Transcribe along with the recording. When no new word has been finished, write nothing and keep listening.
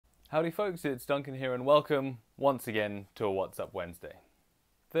Howdy folks, it's Duncan here and welcome once again to a What's Up Wednesday.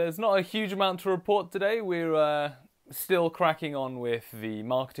 There's not a huge amount to report today. We're still cracking on with the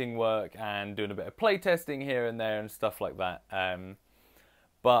marketing work and doing a bit of playtesting here and there and stuff like that.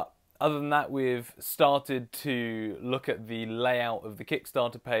 But other than that, we've started to look at the layout of the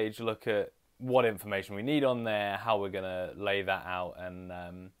Kickstarter page, look at what information we need on there, how we're going to lay that out,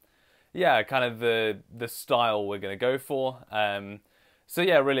 and yeah, kind of the style we're going to go for. So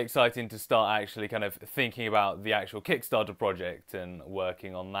yeah, really exciting to start actually kind of thinking about the actual Kickstarter project and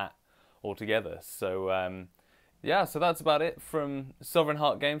working on that all together. So yeah, so that's about it from Sovereign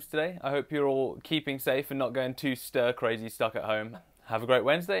Hart Games today. I hope you're all keeping safe and not going too stir crazy stuck at home. Have a great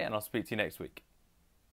Wednesday and I'll speak to you next week.